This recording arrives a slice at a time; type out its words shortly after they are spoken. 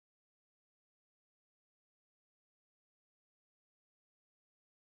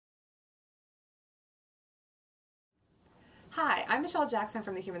Hi, I'm Michelle Jackson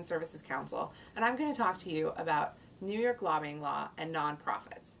from the Human Services Council, and I'm going to talk to you about New York lobbying law and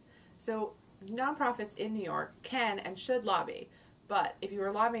nonprofits. So, nonprofits in New York can and should lobby, but if you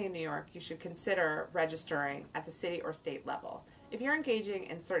are lobbying in New York, you should consider registering at the city or state level. If you're engaging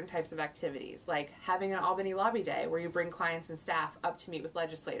in certain types of activities, like having an Albany Lobby Day where you bring clients and staff up to meet with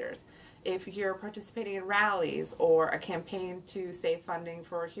legislators, if you're participating in rallies or a campaign to save funding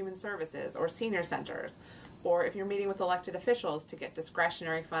for human services or senior centers, or if you're meeting with elected officials to get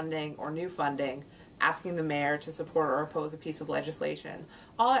discretionary funding or new funding, asking the mayor to support or oppose a piece of legislation.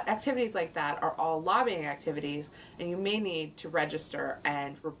 All activities like that are all lobbying activities, and you may need to register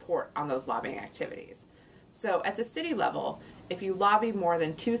and report on those lobbying activities. So at the city level, if you lobby more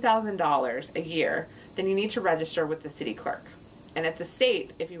than $2,000 a year, then you need to register with the city clerk. And at the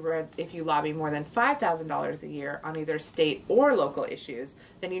state, if you lobby more than $5,000 a year on either state or local issues,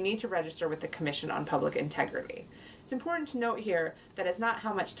 then you need to register with the Commission on Public Integrity. It's important to note here that it's not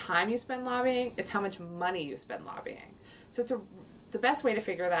how much time you spend lobbying, it's how much money you spend lobbying. So the best way to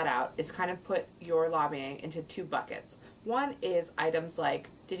figure that out is kind of put your lobbying into two buckets. One is items like,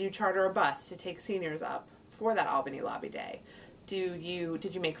 did you charter a bus to take seniors up for that Albany Lobby Day? Did you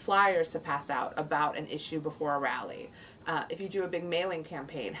make flyers to pass out about an issue before a rally? If you do a big mailing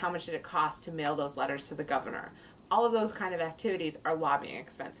campaign, how much did it cost to mail those letters to the governor? All of those kind of activities are lobbying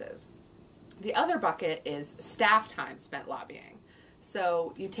expenses. The other bucket is staff time spent lobbying.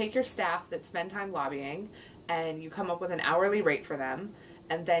 So you take your staff that spend time lobbying and you come up with an hourly rate for them,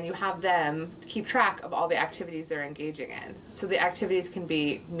 and then you have them keep track of all the activities they're engaging in. So the activities can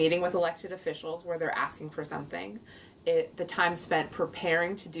be meeting with elected officials where they're asking for something, the time spent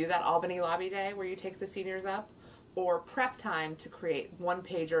preparing to do that Albany Lobby Day where you take the seniors up, or prep time to create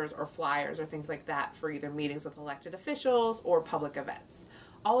one-pagers or flyers or things like that for either meetings with elected officials or public events.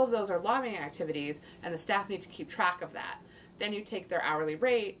 All of those are lobbying activities, and the staff need to keep track of that. Then you take their hourly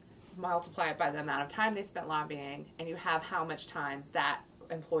rate, multiply it by the amount of time they spent lobbying, and you have how much time that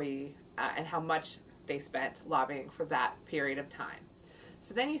employee and how much they spent lobbying for that period of time.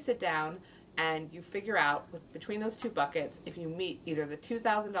 So then you sit down and you figure out between those two buckets if you meet either the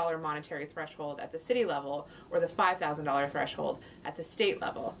 $2,000 monetary threshold at the city level or the $5,000 threshold at the state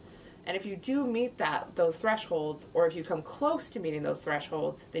level. And if you do meet those thresholds, or if you come close to meeting those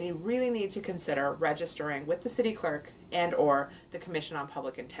thresholds, then you really need to consider registering with the city clerk and or the Commission on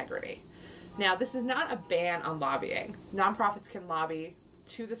Public Integrity. Now, this is not a ban on lobbying. Nonprofits can lobby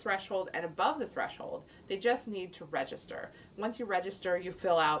to the threshold and above the threshold. They just need to register. Once you register, you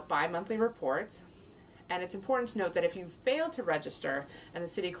fill out bi-monthly reports. And it's important to note that if you fail to register and the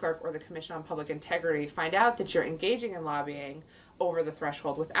city clerk or the Commission on Public Integrity find out that you're engaging in lobbying over the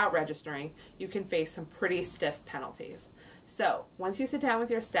threshold without registering, you can face some pretty stiff penalties. So once you sit down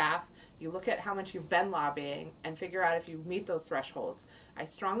with your staff, you look at how much you've been lobbying and figure out if you meet those thresholds. I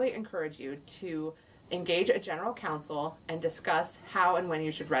strongly encourage you to engage a general counsel and discuss how and when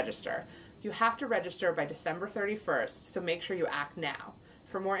you should register. You have to register by December 31st, so make sure you act now.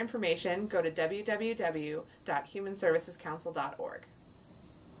 For more information, go to www.humanservicescouncil.org.